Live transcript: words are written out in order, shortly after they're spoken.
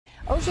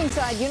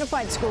Oceanside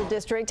Unified School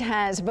District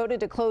has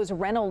voted to close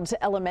Reynolds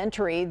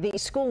Elementary. The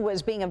school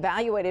was being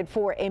evaluated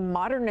for a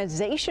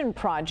modernization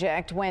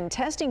project when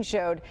testing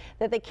showed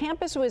that the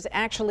campus was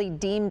actually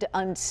deemed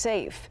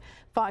unsafe.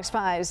 Fox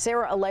 5's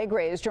Sarah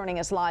Alegre is joining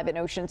us live in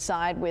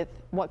Oceanside with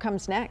what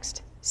comes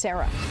next.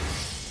 Sarah.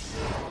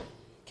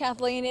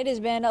 Kathleen, it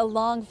has been a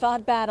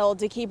long-fought battle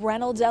to keep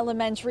Reynolds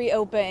Elementary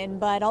open,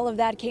 but all of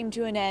that came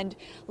to an end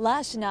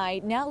last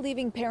night, now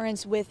leaving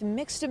parents with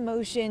mixed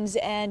emotions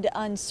and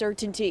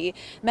uncertainty.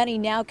 Many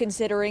now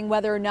considering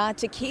whether or not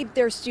to keep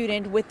their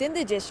student within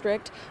the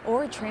district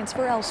or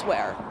transfer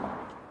elsewhere.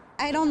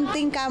 I don't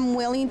think I'm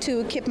willing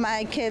to keep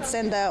my kids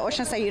in the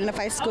Oceanside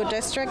Unified School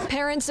District.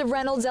 Parents of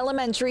Reynolds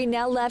Elementary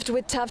now left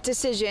with tough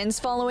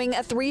decisions following a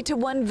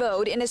 3-1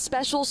 vote in a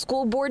special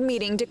school board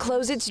meeting to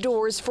close its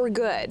doors for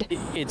good.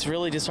 It's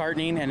really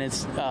disheartening, and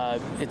it's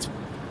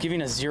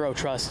giving us zero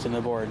trust in the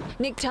board.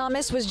 Nick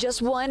Thomas was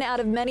just one out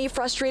of many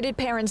frustrated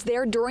parents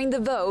there during the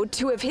vote.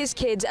 2 of his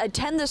kids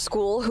attend the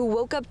school who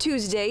woke up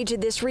Tuesday to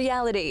this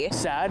reality.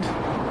 Sad,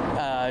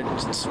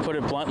 to put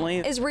it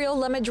bluntly. Israel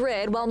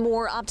LaMadrid, while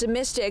more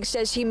optimistic,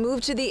 says he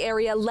moved to the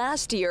area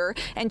last year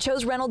and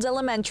chose Reynolds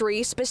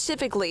Elementary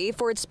specifically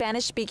for its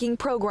Spanish-speaking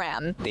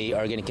program. They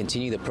are going to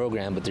continue the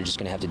program, but they're just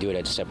going to have to do it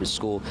at a separate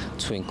school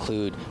to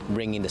include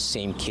bringing the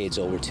same kids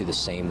over to the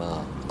same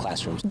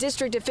classrooms.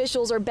 District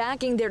officials are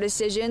backing their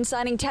decision,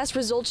 citing test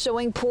results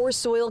showing poor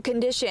soil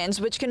conditions,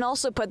 which can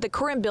also put the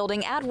current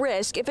building at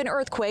risk if an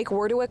earthquake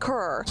were to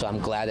occur. So I'm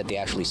glad that they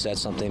actually said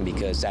something,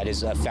 because that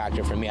is a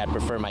factor for me. I'd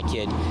prefer my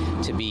kid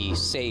to be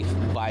safe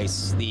by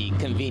the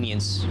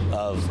convenience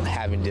of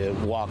having to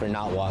walk or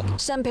not walk.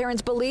 Some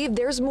parents believe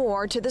there's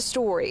more to the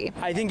story.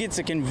 I think it's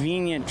a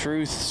convenient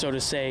truth, so to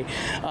say.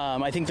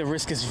 I think the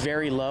risk is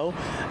very low.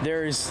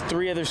 There's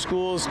 3 other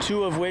schools,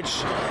 2 of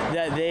which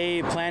that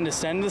they plan to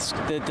send this,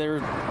 that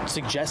they're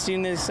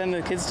suggesting they send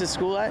the kids to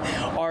school at,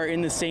 are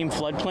in the same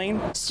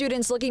floodplain.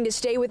 Students looking to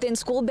stay within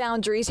school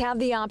boundaries have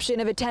the option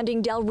of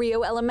attending Del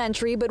Rio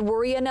Elementary, but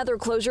worry another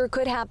closure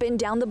could happen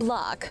down the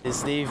block.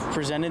 They've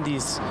presented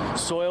these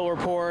soil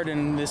report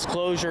and this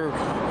closure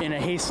in a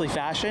hastily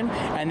fashion,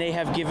 and they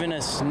have given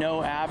us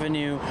no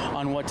avenue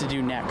on what to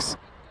do next.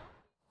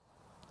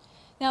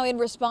 Now, in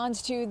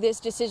response to this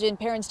decision,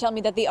 parents tell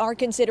me that they are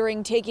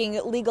considering taking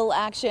legal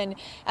action.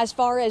 As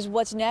far as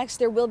what's next,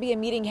 there will be a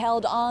meeting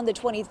held on the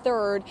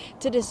 23rd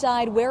to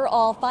decide where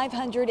all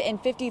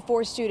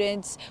 554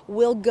 students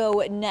will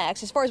go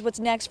next. As far as what's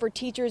next for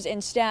teachers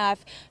and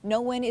staff,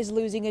 no one is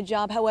losing a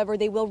job. However,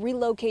 they will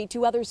relocate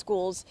to other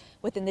schools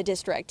within the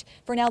district.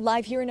 For now,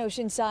 live here in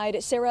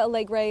Oceanside, Sarah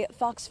Alegre,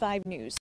 Fox 5 News.